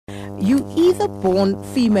you either born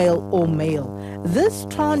female or male. This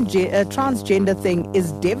transgender thing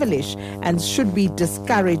is devilish and should be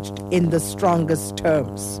discouraged in the strongest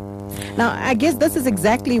terms. Now, I guess this is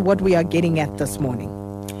exactly what we are getting at this morning.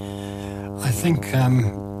 I think,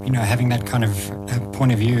 having that kind of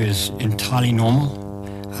point of view is entirely normal.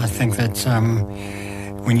 I think that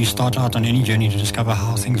when you start out on any journey to discover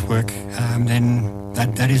how things work, then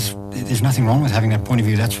there's nothing wrong with having that point of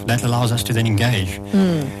view. That allows us to then engage.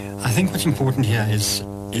 I think what's important here is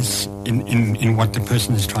in what the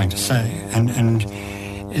person is trying to say, and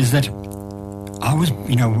is that I was,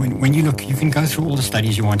 when you look, you can go through all the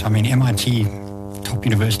studies you want. I mean, MIT, top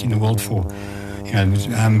university in the world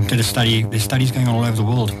did a study. There's studies going on all over the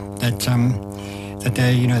world that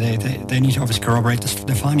they need to obviously corroborate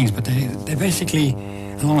the findings, but they basically,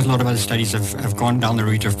 along with a lot of other studies, have gone down the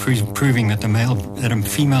route of proving that a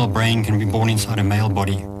female brain can be born inside a male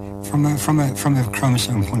body from a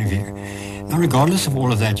chromosome point of view. Now, regardless of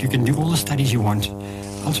all of that, you can do all the studies you want.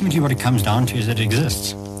 Ultimately, what it comes down to is that it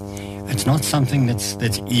exists. It's not something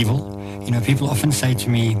that's evil. People often say to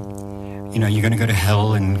me, you're going to go to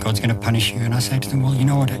hell and God's going to punish you. And I say to them, well, you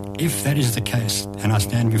know what? If that is the case, and I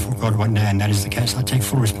stand before God one day and that is the case, I take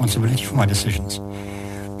full responsibility for my decisions.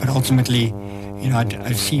 But ultimately,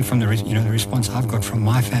 I see from the response I've got from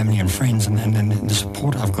my family and friends and the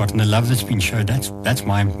support I've got and the love that's been showed, that's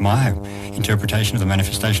my interpretation of the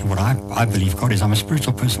manifestation of what I believe God is. I'm a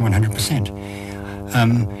spiritual person 100%.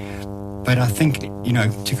 But I think,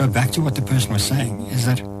 to go back to what the person was saying, is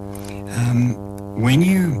that when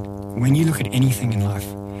you look at anything in life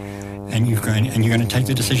and you're going to take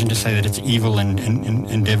the decision to say that it's evil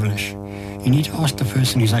and devilish, you need to ask the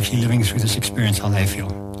person who's actually living through this experience how they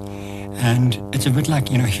feel. And it's a bit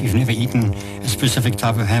like, if you've never eaten a specific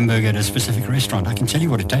type of hamburger at a specific restaurant, I can tell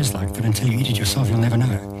you what it tastes like, but until you eat it yourself, you'll never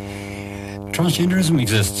know. Transgenderism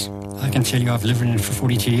exists. I can tell you I've lived in it for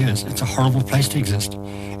 42 years. It's a horrible place to exist.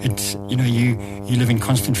 It's, you live in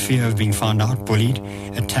constant fear of being found out, bullied,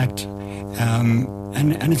 attacked,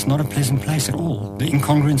 and it's not a pleasant place at all. The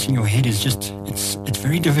incongruence in your head is just, it's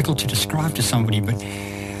very difficult to describe to somebody, but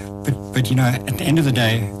at the end of the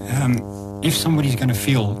day, if somebody's going to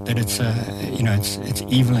feel that it's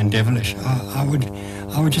evil and devilish, I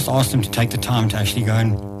would just ask them to take the time to actually go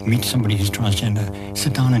and meet somebody who's transgender,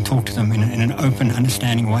 sit down and talk to them in an open,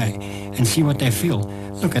 understanding way, and see what they feel.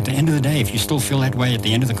 Look, at the end of the day, if you still feel that way at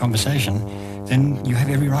the end of the conversation, then you have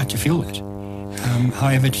every right to feel that.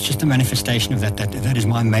 However, it's just a manifestation of that. That is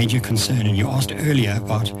my major concern. And you asked earlier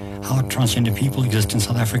about how transgender people exist in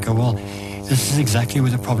South Africa. Well, this is exactly where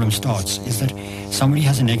the problem starts, is that somebody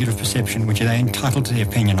has a negative perception, which they're entitled to their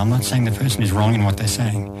opinion. I'm not saying the person is wrong in what they're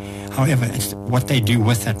saying. However, it's what they do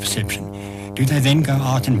with that perception. Do they then go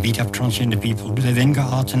out and beat up transgender people? Do they then go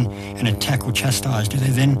out and attack or chastise? Do they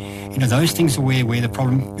then, those things are where the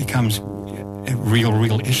problem becomes a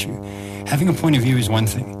real issue. Having a point of view is one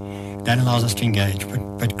thing. That allows us to engage,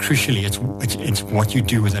 but crucially, it's what you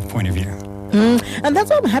do with that point of view. And that's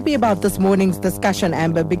why I'm happy about this morning's discussion,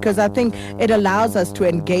 Amber, because I think it allows us to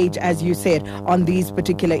engage, as you said, on these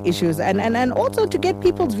particular issues and also to get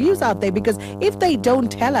people's views out there, because if they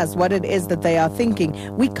don't tell us what it is that they are thinking,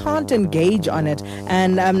 we can't engage on it,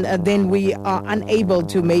 and then we are unable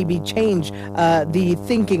to maybe change the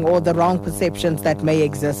thinking or the wrong perceptions that may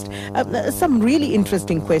exist. Some really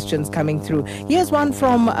interesting questions coming through. Here's one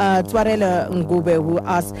from Twarela Ngube, who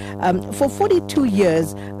asks, for 42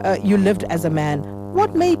 years you lived as a man.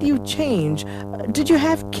 What made you change? Did you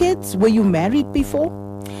have kids? Were you married before?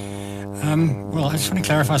 Well, I just want to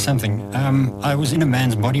clarify something. I was in a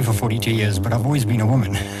man's body for 42 years, but I've always been a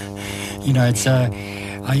woman. It's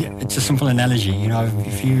a simple analogy.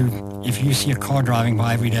 If you see a car driving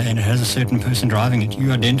by every day and it has a certain person driving it,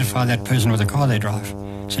 you identify that person with the car they drive.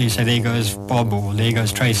 So you say, there goes Bob, or there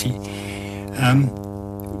goes Tracy.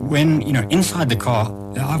 When, inside the car,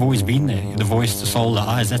 I've always been there. The voice, the soul, the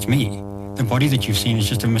eyes, that's me. The body that you've seen is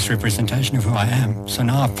just a misrepresentation of who I am. So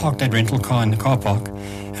now I've parked that rental car in the car park,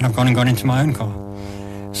 and I've gone into my own car.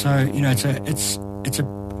 So, it's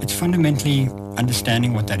fundamentally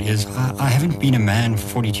understanding what that is. I haven't been a man for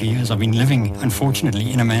 42 years. I've been living,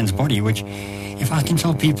 unfortunately, in a man's body, which, if I can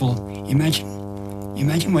tell people,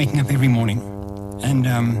 imagine waking up every morning and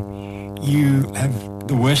you have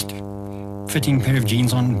the worst fitting pair of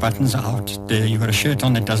jeans on, buttons are out. You've got a shirt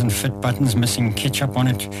on that doesn't fit, buttons missing, ketchup on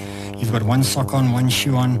it. You've got one sock on, one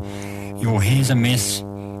shoe on. Your hair's a mess,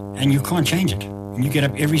 and you can't change it. And you get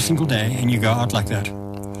up every single day and you go out like that.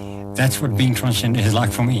 That's what being transgender is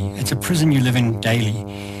like for me. It's a prison you live in daily.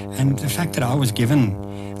 And the fact that I was given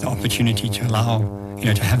the opportunity to allow,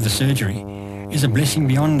 to have the surgery is a blessing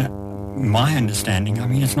beyond my understanding. I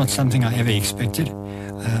mean, it's not something I ever expected.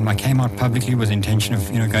 I came out publicly with the intention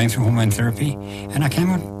of, going through hormone therapy, and I came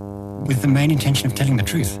out with the main intention of telling the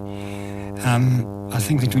truth. I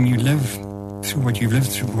think that when you live through what you've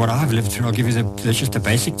lived through, what I've lived through, I'll give you just a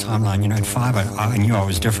basic timeline. At 5, I knew I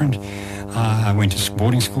was different. I went to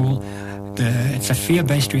boarding school. It's a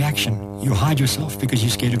fear-based reaction. You hide yourself because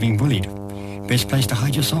you're scared of being bullied. Best place to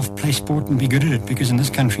hide yourself, play sport and be good at it, because in this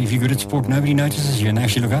country, if you're good at sport, nobody notices you and they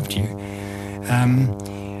actually look up to you.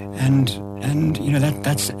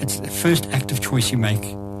 It's the first active choice you make,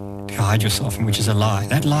 to hide yourself, and which is a lie.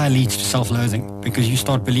 That lie leads to self-loathing because you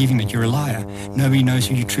start believing that you're a liar. Nobody knows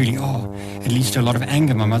who you truly are. It leads to a lot of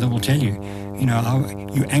anger. My mother will tell you,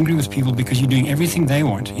 you're angry with people because you're doing everything they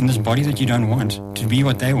want in this body that you don't want to be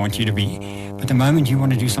what they want you to be. But the moment you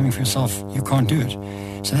want to do something for yourself, you can't do it.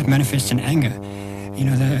 So that manifests in anger.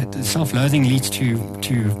 The self-loathing leads to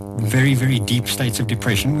very, very deep states of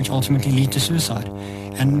depression, which ultimately lead to suicide.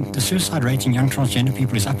 And the suicide rate in young transgender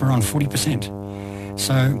people is up around 40%.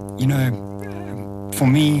 So, for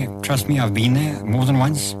me, trust me, I've been there more than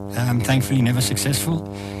once. Thankfully, never successful.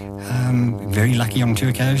 Very lucky on 2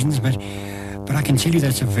 occasions, but I can tell you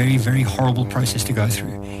that it's a very, very horrible process to go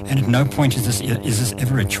through. And at no point is this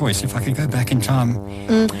ever a choice. If I could go back in time.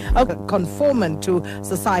 Conformant to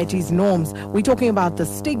society's norms. We're talking about the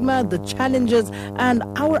stigma, the challenges, and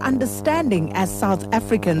our understanding as South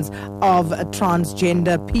Africans of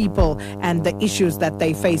transgender people and the issues that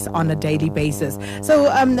they face on a daily basis. So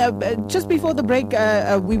just before the break,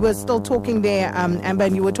 we were still talking there, Amber,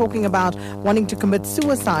 and you were talking about wanting to commit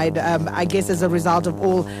suicide, I guess as a result of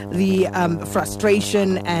all the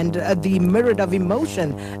frustration and the myriad of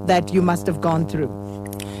emotion that you must have gone through.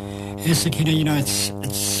 Yes, Sakina,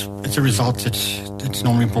 it's a result that's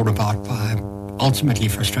normally brought about by ultimately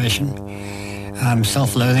frustration.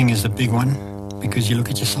 Self-loathing is the big one, because you look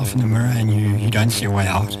at yourself in the mirror and you don't see a way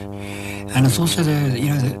out. And it's also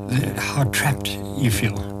how trapped you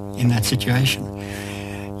feel in that situation.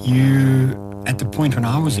 At the point when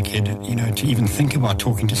I was a kid, to even think about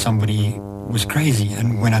talking to somebody was crazy.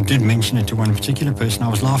 And when I did mention it to one particular person, I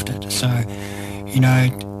was laughed at. So,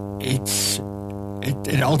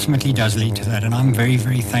 it ultimately does lead to that. And I'm very,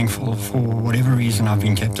 very thankful for whatever reason I've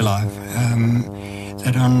been kept alive.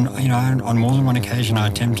 That on more than one occasion I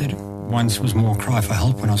attempted. Once was more cry for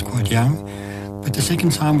help when I was quite young. But the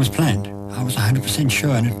second time was planned. I was 100%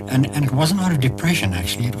 sure. And it wasn't out of depression,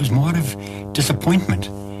 actually. It was more out of disappointment.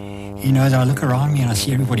 That I look around me and I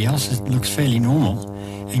see everybody else looks fairly normal.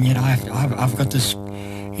 And yet I've got this,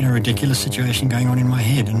 ridiculous situation going on in my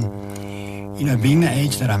head. And, being the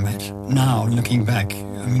age that I'm at now, looking back,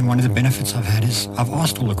 I mean, one of the benefits I've had is I've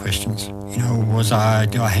asked all the questions.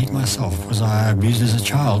 Do I hate myself? Was I abused as a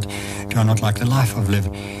child? Do I not like the life I've lived?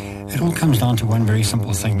 It all comes down to one very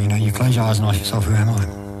simple thing. You close your eyes and ask yourself, who am I?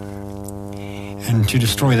 And to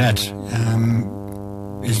destroy that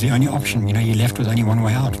is the only option. You're left with only one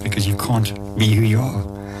way out, because you can't be who you are.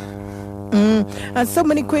 So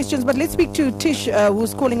many questions, but let's speak to Tish,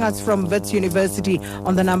 who's calling us from Wits University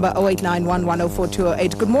on the number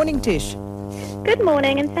 0891104208. Good morning, Tish. Good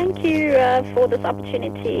morning, and thank you for this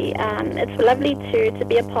opportunity. It's lovely to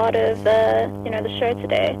be a part of the show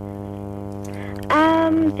today.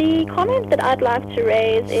 The comment that I'd like to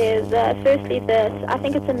raise is firstly this: I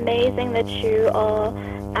think it's amazing that you are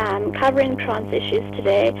covering trans issues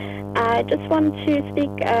today. I just want to speak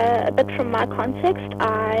a bit from my context.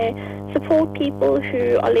 I support people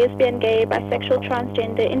who are lesbian, gay, bisexual,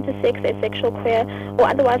 transgender, intersex, asexual, queer, or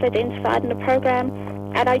otherwise identified in a program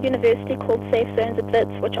at our university called Safe Zones at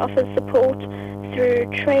Wits, which offers support through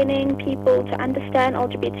training people to understand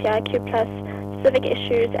LGBTIQ+ specific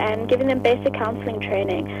issues and giving them basic counseling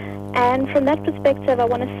training. And from that perspective, I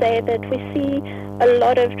want to say that we see a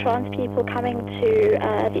lot of trans people coming to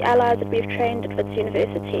the allies that we've trained at Wits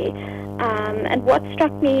University. And what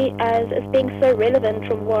struck me as being so relevant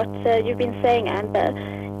from what you've been saying, Amber,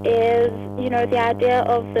 is, the idea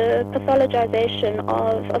of the pathologization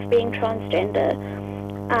of being transgender.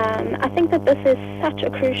 I think that this is such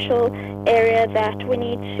a crucial area that we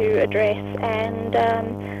need to address, and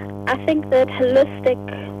I think that holistic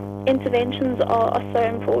interventions are so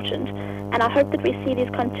important, and I hope that we see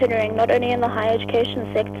these continuing not only in the higher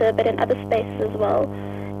education sector but in other spaces as well.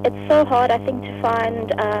 It's so hard, I think, to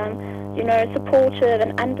find supportive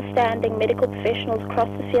and understanding medical professionals across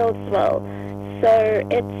the field as well. So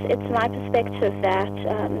it's my perspective that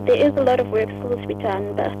there is a lot of work still to be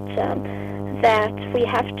done, but that we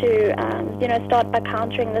have to start by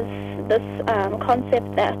countering this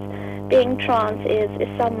concept that being trans is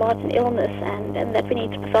somewhat an illness, and that we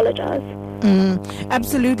need to pathologize.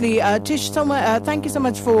 Absolutely. Tish, thank you so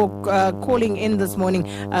much for calling in this morning.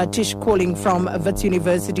 Tish calling from Wits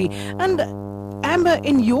University. And Amber,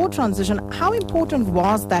 in your transition, how important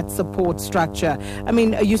was that support structure? I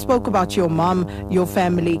mean, you spoke about your mom, your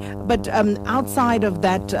family, but outside of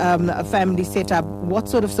that family setup, what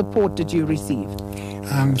sort of support did you receive?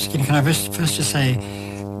 Skinny, can I first just say,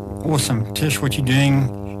 awesome. Tish, what you're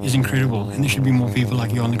doing is incredible, and there should be more people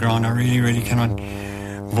like you on the ground. I really, really cannot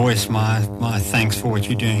voice my thanks for what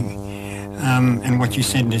you're doing. And what you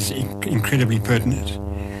said is incredibly pertinent.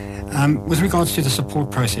 With regards to the support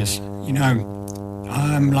process,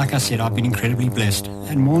 like I said, I've been incredibly blessed,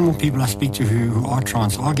 and more people I speak to who are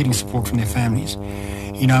trans are getting support from their families.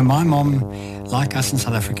 My mom, like us in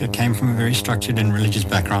South Africa, came from a very structured and religious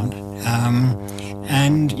background.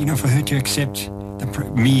 And for her to accept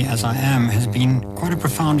me as I am has been quite a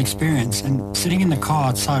profound experience. And sitting in the car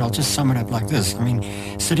outside, I'll just sum it up like this. I mean,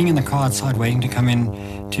 sitting in the car outside waiting to come in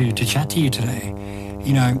to chat to you today,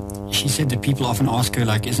 she said that people often ask her,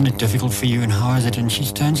 like, isn't it difficult for you and how is it? And she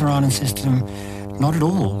turns around and says to them, not at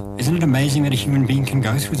all. Isn't it amazing that a human being can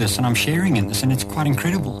go through this, and I'm sharing in this, and it's quite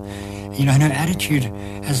incredible. And her attitude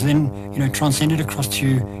has then, transcended across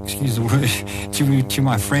to, excuse the word, to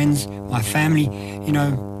my friends, my family.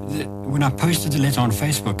 When I posted the letter on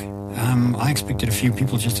Facebook, I expected a few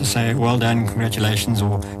people just to say, well done, congratulations,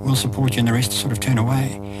 or we'll support you, and the rest to sort of turn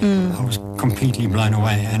away. I was completely blown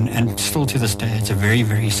away, and still to this day, it's a very,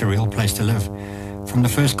 very surreal place to live. From the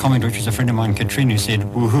first comment, which was a friend of mine, Katrin, who said,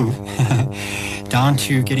 woohoo, down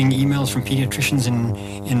to getting emails from pediatricians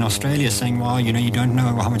in Australia saying, wow, you don't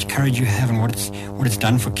know how much courage you have and what it's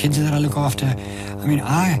done for kids that I look after. I mean,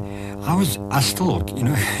 I still,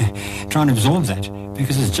 trying to absorb that,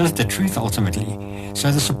 because it's just the truth ultimately.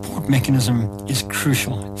 So the support mechanism is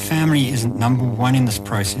crucial. Family is number one in this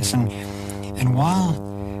process. And while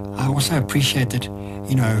I also appreciate that,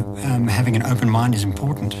 having an open mind is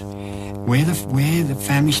important, where the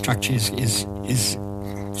family structure is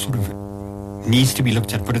sort of needs to be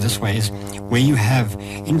looked at, put it this way, is where you have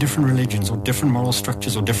in different religions or different moral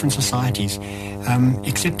structures or different societies,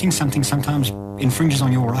 accepting something sometimes infringes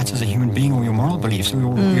on your rights as a human being or your moral beliefs or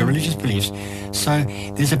your religious beliefs. So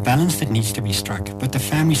there's a balance that needs to be struck, but the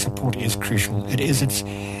family support is crucial. It's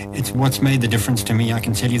what's made the difference to me, I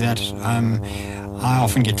can tell you that. I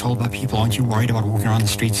often get told by people, aren't you worried about walking around the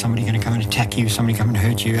street, somebody going to come and attack you, somebody come and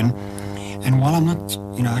hurt you? And while I'm not,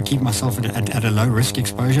 I keep myself at a low risk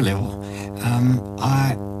exposure level,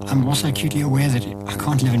 I'm also acutely aware that I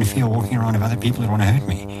can't live in fear walking around of other people that want to hurt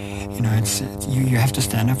me. You have to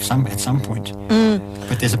stand up at some point.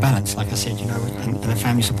 But there's a balance, like I said, and the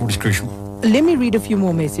family support is crucial. Let me read a few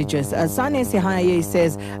more messages. Sane Sihaye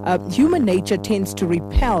says, human nature tends to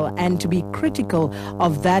repel and to be critical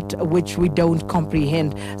of that which we don't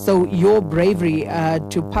comprehend. So your bravery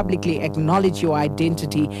to publicly acknowledge your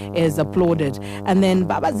identity is applauded. And then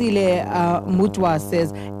Babazile Mutwa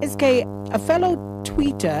says, SK, a fellow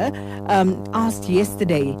tweeter asked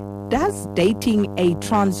yesterday, does dating a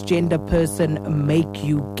transgender person make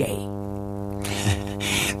you gay?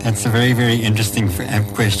 That's a very, very interesting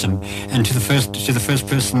question. And to the first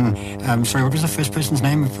person, sorry, what was the first person's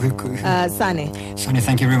name? Sane. Sane,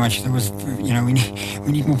 thank you very much. There was, we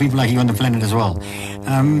need more people like you on the planet as well.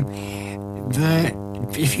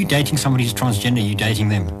 If you're dating somebody who's transgender, you're dating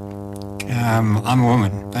them. I'm a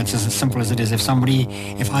woman. That's as simple as it is. If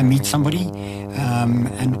I meet somebody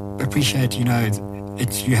and appreciate,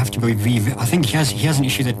 you have to be. I think he has an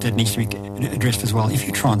issue that needs to be addressed as well. If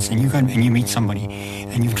you're trans and you go and you meet somebody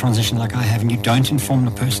and you've transitioned like I have, and you don't inform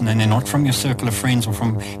the person, and they're not from your circle of friends or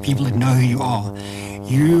from people that know who you are,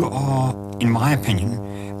 in my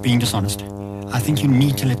opinion, being dishonest. I think you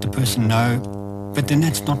need to let the person know. But then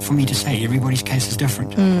that's not for me to say. Everybody's case is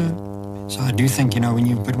different. So I do think, when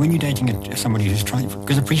you're dating somebody who's trans,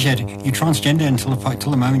 because appreciate it, you're transgender until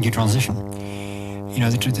the moment you transition.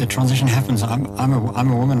 The transition happens. I'm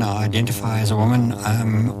a woman. I identify as a woman.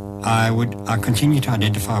 I continue to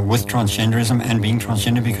identify with transgenderism and being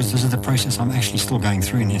transgender because this is the process I'm actually still going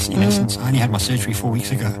through in essence. I only had my surgery 4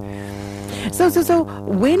 weeks ago. So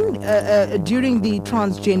when during the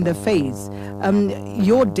transgender phase,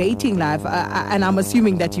 your dating life, and I'm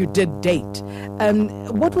assuming that you did date,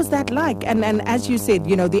 what was that like? And as you said,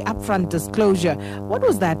 the upfront disclosure, what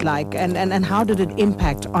was that like? And how did it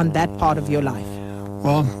impact on that part of your life?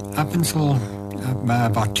 Well, up until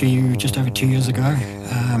about just over 2 years ago,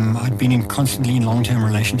 I'd been constantly in long-term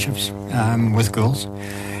relationships with girls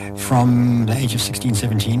from the age of 16,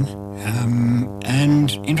 17.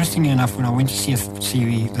 And interestingly enough, when I went to see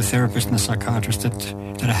the therapist and the psychiatrist that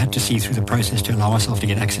I had to see through the process to allow myself to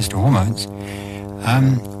get access to hormones,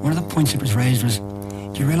 One of the points that was raised was,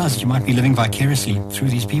 do you realize that you might be living vicariously through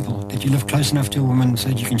these people? That you live close enough to a woman so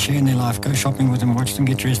that you can share in their life, go shopping with them, watch them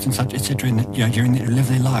get dressed and such, etc., and live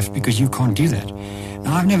their life, because you can't do that.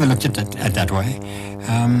 Now, I've never looked at it that way.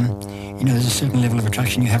 There's a certain level of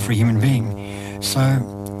attraction you have for a human being. So,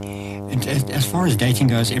 as far as dating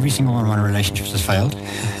goes, every single one of my relationships has failed.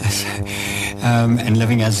 And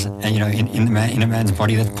living as in a man's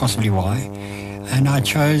body, that's possibly why. And I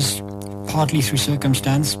chose, partly through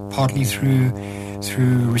circumstance, partly through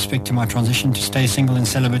respect to my transition, to stay single and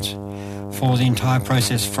celibate for the entire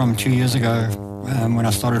process from 2 years ago when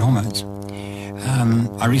I started hormones.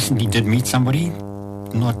 I recently did meet somebody,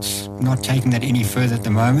 not taking that any further at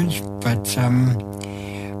the moment, but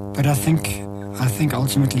I think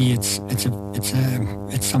ultimately it's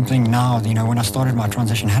something now. When I started my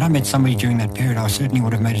transition, had I met somebody during that period, I certainly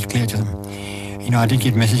would have made it clear to them. I did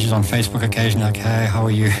get messages on Facebook occasionally like, hey, how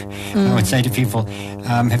are you? I would say to people,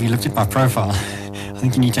 have you looked at my profile? I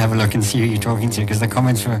think you need to have a look and see who you're talking to, because the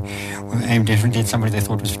comments were aimed definitely at somebody they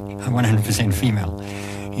thought was 100% female,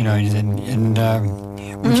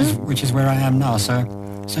 which is where I am now. So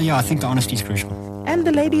yeah, I think the honesty is crucial. And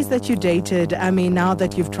the ladies that you dated, now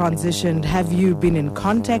that you've transitioned, have you been in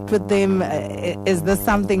contact with them? Is this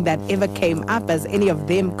something that ever came up? Has any of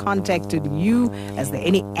them contacted you? Is there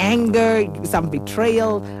any anger, some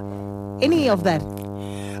betrayal, any of that?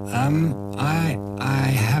 I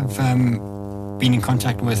have been in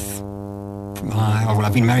contact with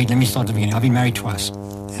I've been married. Let me start at the beginning. I've been married twice.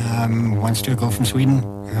 Once to a girl from Sweden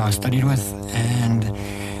who I studied with, and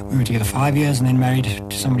we were together 5 years, and then married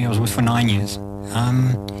to somebody I was with for 9 years.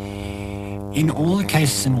 In all the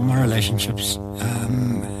cases in all my relationships,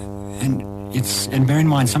 and bear in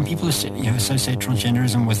mind, some people associate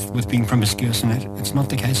transgenderism with being promiscuous, and it's not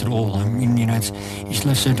the case at all. I mean, you still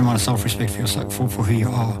have a certain amount of self-respect for yourself, for who you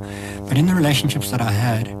are. But in the relationships that I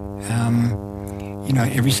had,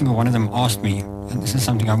 every single one of them asked me, and this is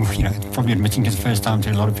something I'm probably admitting to the first time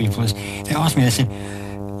to a lot of people, is they asked me, they said,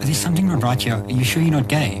 there's something not right here. Are you sure you're not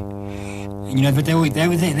gay? But they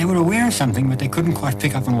were aware of something, but they couldn't quite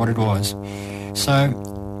pick up on what it was. So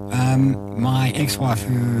my ex-wife,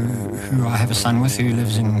 who I have a son with, who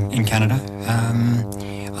lives in Canada,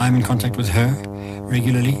 I'm in contact with her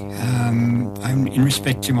regularly. I'm in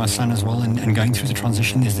respect to my son as well, and going through the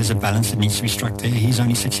transition, there's a balance that needs to be struck there. He's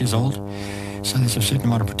only 6 years old, so there's a certain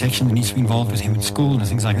amount of protection that needs to be involved with him at school and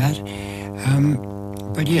things like that.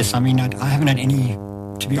 But yes, I haven't had any.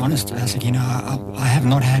 To be honest, I said, I have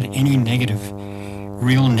not had any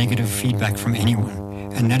real negative feedback from anyone.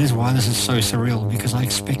 And that is why this is so surreal, because I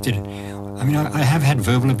expected it. I have had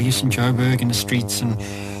verbal abuse in Joburg, in the streets, and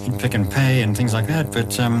in Pick and Pay and things like that,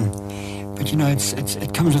 but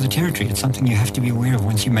it comes with the territory. It's something you have to be aware of.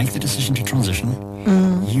 Once you make the decision to transition,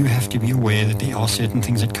 you have to be aware that there are certain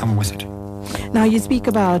things that come with it. Now, you speak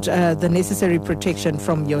about the necessary protection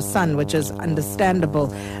from your son, which is understandable.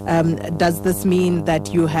 Does this mean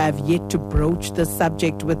that you have yet to broach the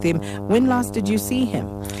subject with him? When last did you see him?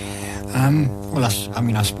 I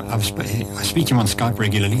speak to him on Skype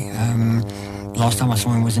regularly. Last time I saw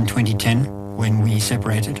him was in 2010 when we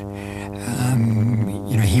separated.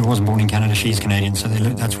 He was born in Canada, she's Canadian, so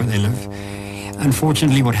that's where they live.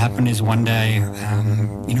 Unfortunately, what happened is one day,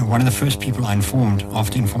 one of the first people I informed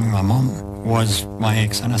after informing my mom was my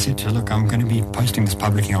ex, and I said to her, look, I'm going to be posting this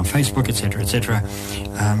publicly on Facebook, etc., etc.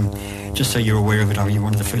 Just so you're aware of it, you're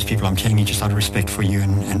one of the first people I'm telling you, just out of respect for you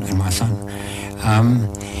and my son.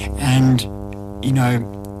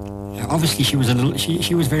 Obviously she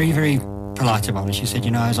was very, very polite about it. She said,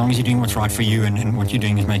 as long as you're doing what's right for you and what you're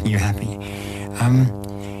doing is making you happy.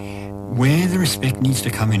 Where the respect needs to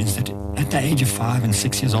come in is that at the age of 5 and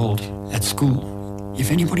 6 years old at school, if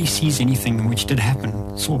anybody sees anything which did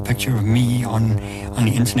happen, saw a picture of me on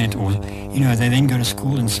the internet, or they then go to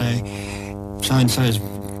school and say so and so's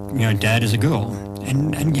dad is a girl,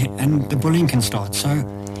 and the bullying can start. So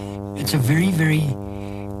it's a very, very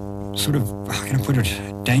sort of, how can I put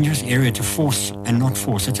it, dangerous area to force and not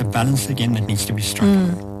force. It's a balance again that needs to be struck.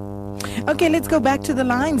 Okay, let's go back to the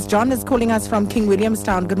lines. John is calling us from King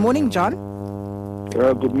Williamstown. Good morning, John.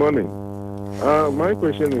 Good morning. My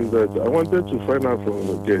question is that I wanted to find out from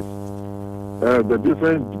the guest the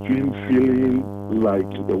difference between feeling like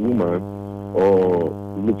a woman or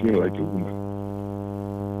looking like a woman.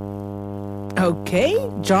 Okay,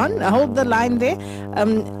 John, hold the line there.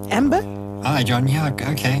 Amber? Hi, John. Yeah,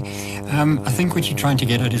 okay. I think what you're trying to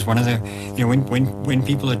get at is one of the, when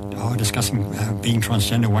people are discussing being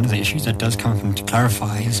transgender, one of the issues that does come from to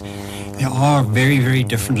clarify is there are very, very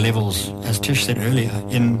different levels, as Tish said earlier,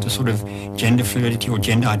 in the sort of gender fluidity or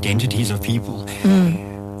gender identities of people.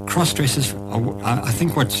 cross-dressers, I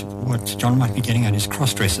think what John might be getting at is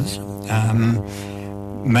cross-dressers.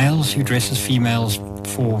 Males who dress as females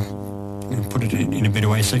for, put it in a better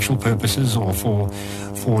way, sexual purposes, or for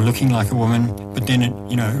looking like a woman, but then,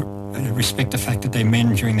 respect the fact that they're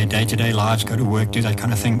men during their day-to-day lives, go to work, do that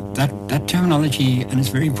kind of thing. That terminology, and it's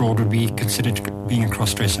very broad, would be considered being a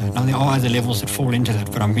cross-dresser. Now, there are other levels that fall into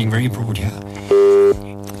that, but I'm being very broad here.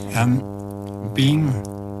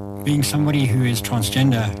 Being somebody who is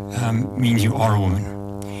transgender means you are a woman.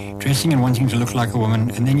 Dressing and wanting to look like a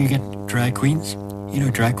woman, and then you get drag queens.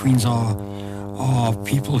 Drag queens are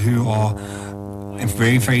people who are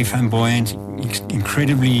very, very flamboyant,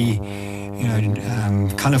 incredibly,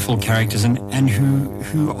 colorful characters, and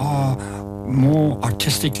who are more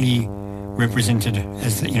artistically represented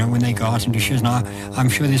as when they go out and do shows. Now, I'm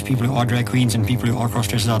sure there's people who are drag queens and people who are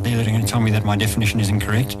cross-dressers out there that are going to tell me that my definition is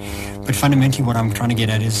incorrect. But fundamentally, what I'm trying to get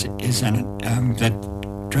at is that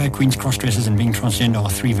drag queens, cross-dressers, and being transgender are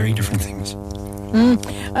three very different things.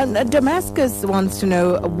 Damascus wants to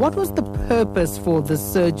know, what was the purpose for the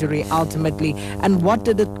surgery ultimately, and what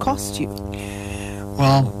did it cost you?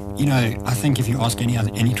 Well, I think if you ask any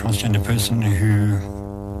transgender person who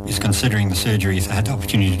is considering the surgery, if they had the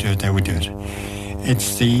opportunity to do it, they would do it.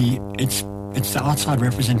 It's the outside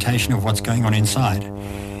representation of what's going on inside.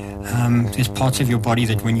 There's parts of your body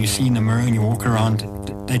that when you see in the mirror and you walk around,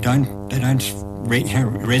 they don't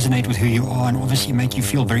resonate with who you are, and obviously make you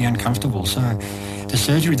feel very uncomfortable. So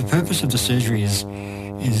the purpose of the surgery is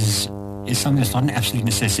something that's not an absolute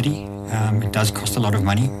necessity. It does cost a lot of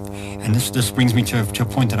money, and this brings me to a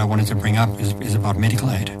point that I wanted to bring up is about medical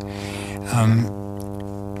aid.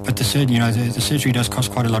 But the surgery does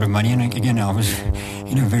cost quite a lot of money, and again, I was,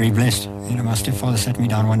 very blessed. My stepfather sat me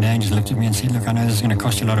down one day and just looked at me and said, "Look, I know this is going to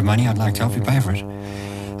cost you a lot of money. I'd like to help you pay for it."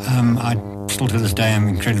 Still to this day, I'm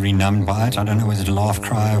incredibly numbed by it. I don't know whether to laugh,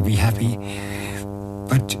 cry, or be happy.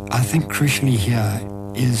 But I think crucially here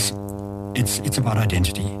is it's about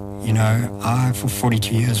identity. I, for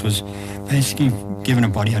 42 years, was basically given a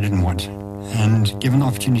body I didn't want, and given the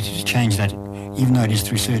opportunity to change that, even though it is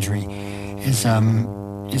through surgery, is a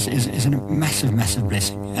massive, massive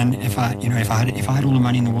blessing. And if I had all the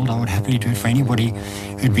money in the world, I would happily do it for anybody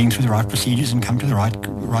who'd been through the right procedures and come to the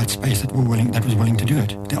right space that was willing to do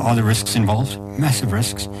it. There are the risks involved, massive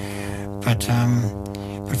risks, but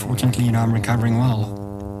fortunately, I'm recovering well.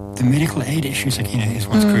 The medical aid issue, Sakina, is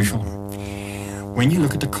what's crucial. When you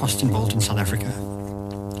look at the cost involved in South Africa,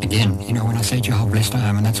 again, when I say to you how blessed I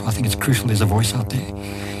am, and that's why I think it's crucial there's a voice out there.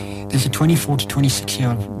 There's a 24 to 26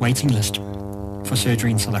 year waiting list for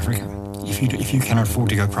surgery in South Africa if you cannot afford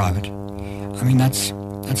to go private. I mean, that's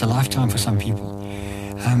a lifetime for some people.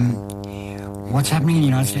 What's happening in the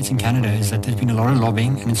United States and Canada is that there's been a lot of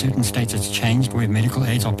lobbying, and in certain states it's changed where medical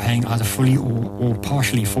aids are paying either fully or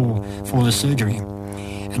partially for the surgery.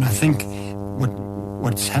 And I think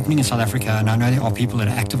what's happening in South Africa, and I know there are people that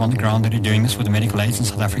are active on the ground that are doing this with the medical aids in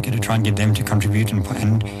South Africa to try and get them to contribute, and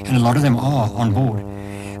a lot of them are on board.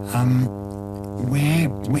 Where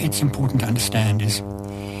it's important to understand is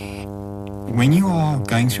when you are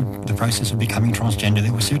going through the process of becoming transgender,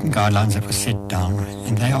 there were certain guidelines that were set down,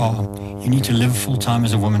 and they are: you need to live full-time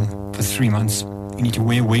as a woman for 3 months, you need to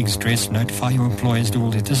wear wigs, dress, notify your employers, do all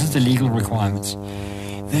that. This is the legal requirements.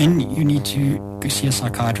 Then you need to go see a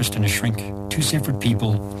psychiatrist and a shrink, two separate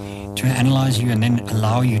people, to analyze you and then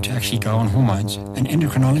allow you to actually go on hormones. An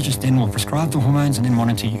endocrinologist then will prescribe the hormones and then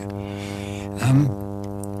monitor you.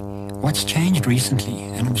 What's changed recently,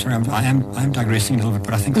 and I'm sorry, I'm digressing a little bit,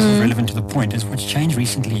 but I think this is relevant to the point, is what's changed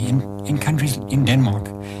recently in countries in Denmark.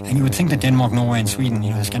 And you would think that Denmark, Norway, and Sweden,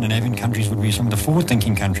 the Scandinavian countries, would be some of the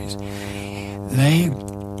forward-thinking countries. They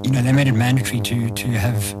made it mandatory to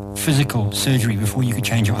have physical surgery before you could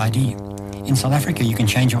change your ID. In South Africa, you can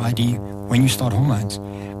change your ID when you start hormones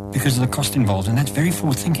because of the cost involved, and that's very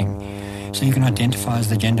forward-thinking. So you can identify as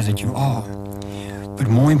the gender that you are. But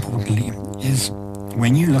more importantly is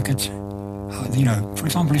when you look at, for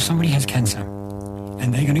example, if somebody has cancer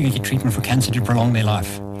and they're going to get treatment for cancer to prolong their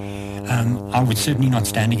life, I would certainly not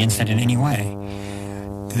stand against that in any way.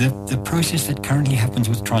 The process that currently happens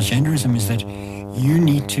with transgenderism is that you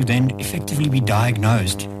need to then effectively be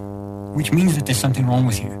diagnosed, which means that there's something wrong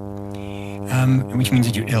with you, which means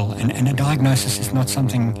that you're ill. And a diagnosis is not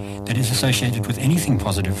something that is associated with anything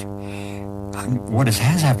positive. What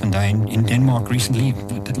has happened, though, in Denmark recently,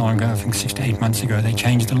 not long ago, I think 6 to 8 months ago, they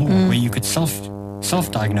changed the law where you could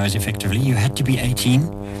self-diagnose effectively. You had to be 18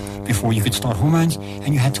 before you could start hormones,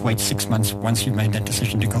 and you had to wait 6 months once you made that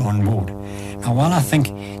decision to go on board. Now, while I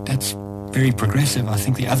think that's very progressive, I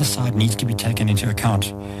think the other side needs to be taken into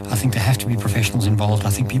account. I think there have to be professionals involved. I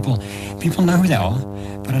think people know who they are,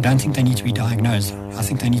 but I don't think they need to be diagnosed. I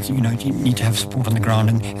think they need to, you need to have support on the ground,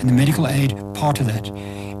 and the medical aid part of that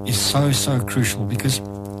is so crucial, because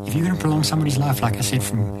if you're going to prolong somebody's life, like I said,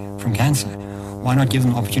 from cancer, why not give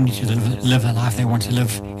them the opportunity to live the life they want to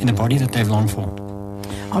live in the body that they've longed for?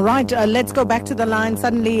 All right, let's go back to the line.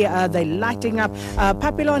 Suddenly, they're lighting up.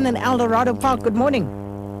 Papillon in El Dorado Park, good morning.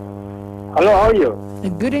 Hello, how are you?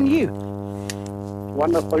 Good, and you?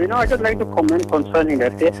 Wonderful. I'd just like to comment concerning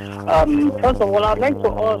that. First of all, I'd like to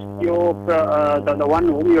ask you, the one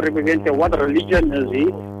whom you represent, what religion is he?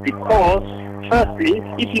 Because, firstly,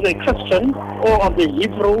 if he's a Christian or of the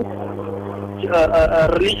Hebrew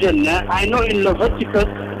religion, I know in Leviticus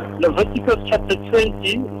chapter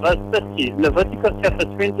 20, verse 30, Leviticus chapter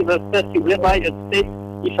 20, verse 30, whereby it states,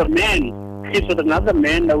 if a man sleeps with another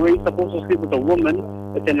man, the way he's supposed to sleep with a woman,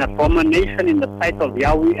 it's an abomination in the sight of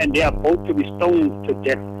Yahweh, and they are both to be stoned to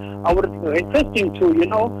death. I would request him to,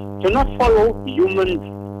 to not follow human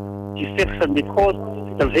deception, because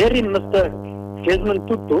the very Mr. Desmond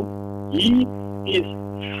Tutu, he is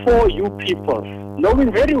for you people,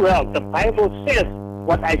 knowing very well the Bible says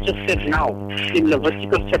what I just said now in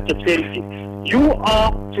Leviticus chapter 20. You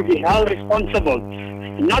are to be held responsible,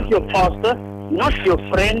 not your pastor, not your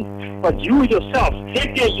friend, but you yourself.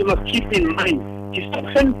 That day you must keep in mind.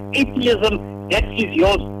 Deception, atheism, that is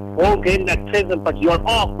your whole game at present, but you are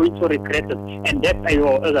all going to regret it. And that's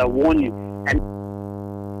a warning. And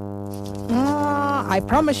I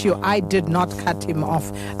promise you, I did not cut him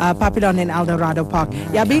off. Papillon in El Dorado Park.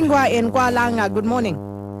 Yabingwa in Kualanga, good morning.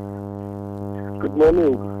 Good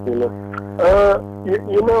morning.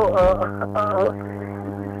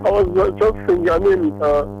 I was just thinking,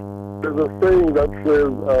 there's a saying that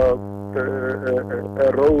says, a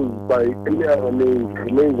rose by any other name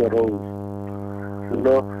remains a rose.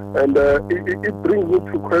 And it brings me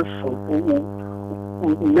to question.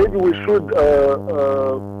 Maybe we should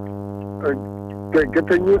get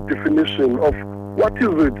a new definition of what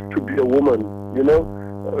is it to be a woman.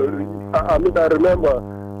 I remember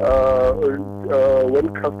when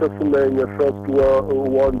Caster Semenya first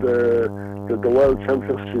won the World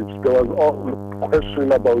Championships, there was all the question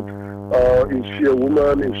about is she a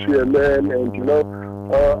woman, is she a man, and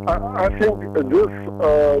I think this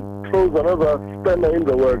throws another spanner in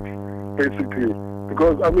the works, basically,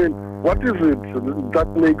 because what is it that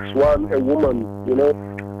makes one a woman,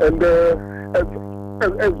 and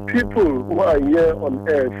as people who are here on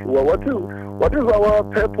earth, well, what is our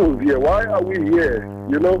purpose here? Why are we here,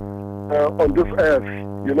 on this earth?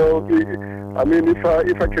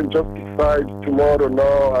 If I can just decide tomorrow, no,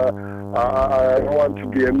 I don't want to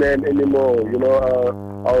be a man anymore,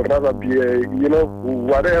 I would rather be a,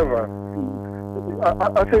 whatever.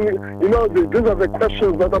 I think, these are the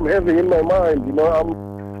questions that I'm having in my mind,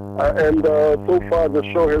 and so far the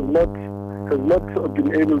show has not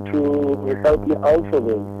been able to help me answer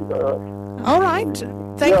them. All right.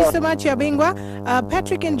 Thank you so much, Yabingwa.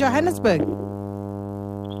 Patrick in Johannesburg.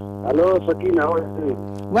 Hello, Sakina, how are you?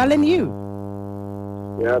 Well, and you?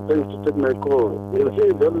 Yeah, thanks to take my call. You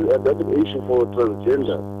say that's an issue for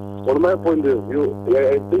transgender. From my point of view,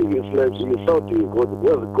 I think it's like insulting God.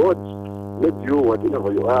 Well, God made you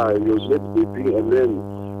whatever you are. You made me being a man,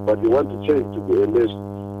 but you want to change to be a man.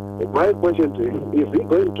 My question to him, is he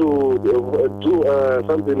going to do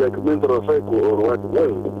something like menstrual cycle or what?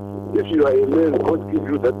 Well, if you are a man, God gives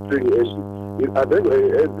you that thing.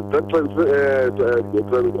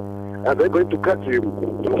 Are they going to cut him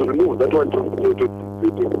to remove that one to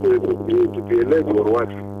be a lady or what?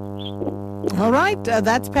 All right,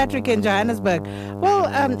 that's Patrick in Johannesburg. Well,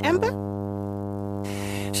 Amber?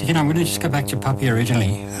 So, I'm going to just go back to Papi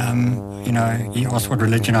originally. He asked what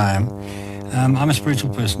religion I am. I'm a spiritual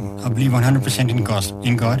person. I believe 100%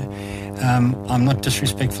 in God. I'm not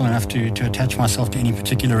disrespectful enough to attach myself to any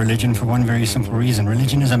particular religion for one very simple reason.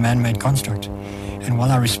 Religion is a man-made construct. And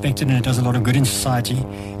while I respect it and it does a lot of good in society,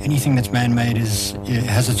 anything that's man-made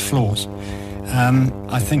has its flaws.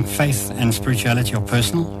 I think faith and spirituality are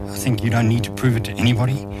personal. I think you don't need to prove it to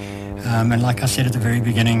anybody. And like I said at the very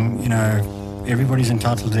beginning, everybody's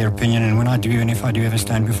entitled to their opinion, and when I do, and if I do ever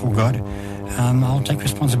stand before God, I'll take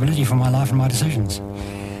responsibility for my life and my decisions.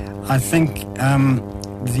 I think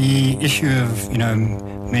the issue of,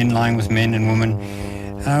 men lying with men and women,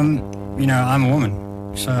 I'm a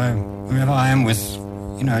woman, so whoever I am with,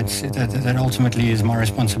 that ultimately is my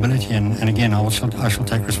responsibility, and again, I shall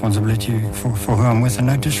take responsibility for who I'm with, and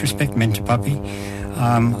no disrespect meant to Papi.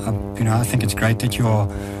 I think it's great that you're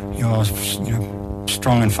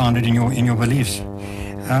strong and founded in your beliefs.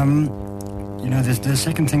 The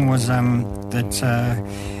second thing was that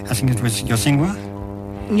I think it was Yosingwa.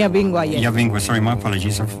 Nyabingwa, yes. Yabingwa, sorry, my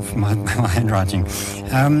apologies for my handwriting.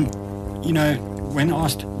 When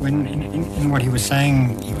asked, in what he was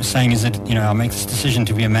saying is that, I'll make this decision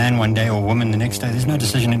to be a man one day or a woman the next day. There's no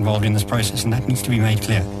decision involved in this process, and that needs to be made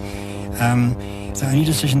clear. The only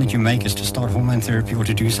decision that you make is to start hormone therapy or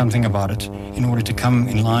to do something about it in order to come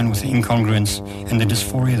in line with the incongruence and the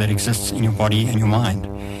dysphoria that exists in your body and your mind.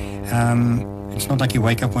 It's not like you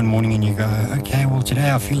wake up one morning and you go, okay, well,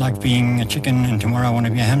 today I feel like being a chicken and tomorrow I want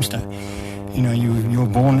to be a hamster. You're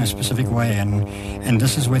born a specific way, and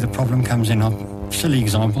this is where the problem comes in. A silly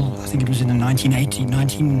example, I think it was in the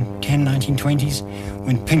 1920s,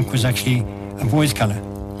 when pink was actually a boy's color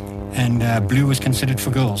and blue was considered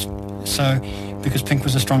for girls. So, because pink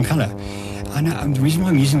was a strong color. I know the reason why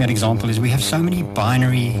I'm using that example is we have so many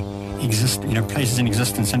binary places in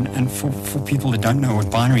existence, and for people that don't know what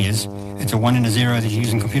binary is, it's a 1 and a 0 that you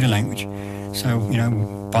use in computer language. So,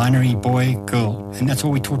 binary, boy, girl, and that's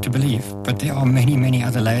all we're taught to believe. But there are many, many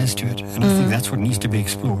other layers to it, and I think that's what needs to be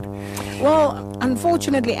explored. Well,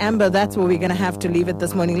 unfortunately, Amber, that's where we're going to have to leave it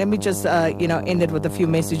this morning. Let me just, end it with a few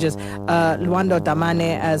messages. Luando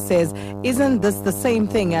Damane says, isn't this the same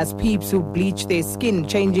thing as peeps who bleach their skin,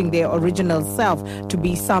 changing their original self to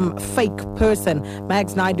be some fake person?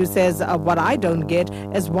 Max Naidu says, what I don't get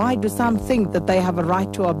is why do some think that they have a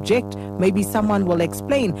right to object? Maybe someone will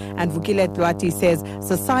explain. And Vukile Tuati says,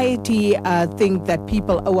 society think that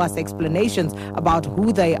people owe us explanations about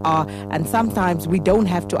who they are, and sometimes we don't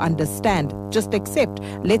have to understand. Just accept.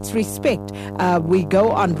 Let's respect. We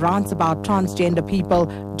go on rants about transgender people.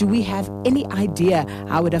 Do we have any idea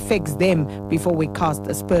how it affects them before we cast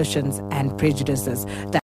aspersions and prejudices?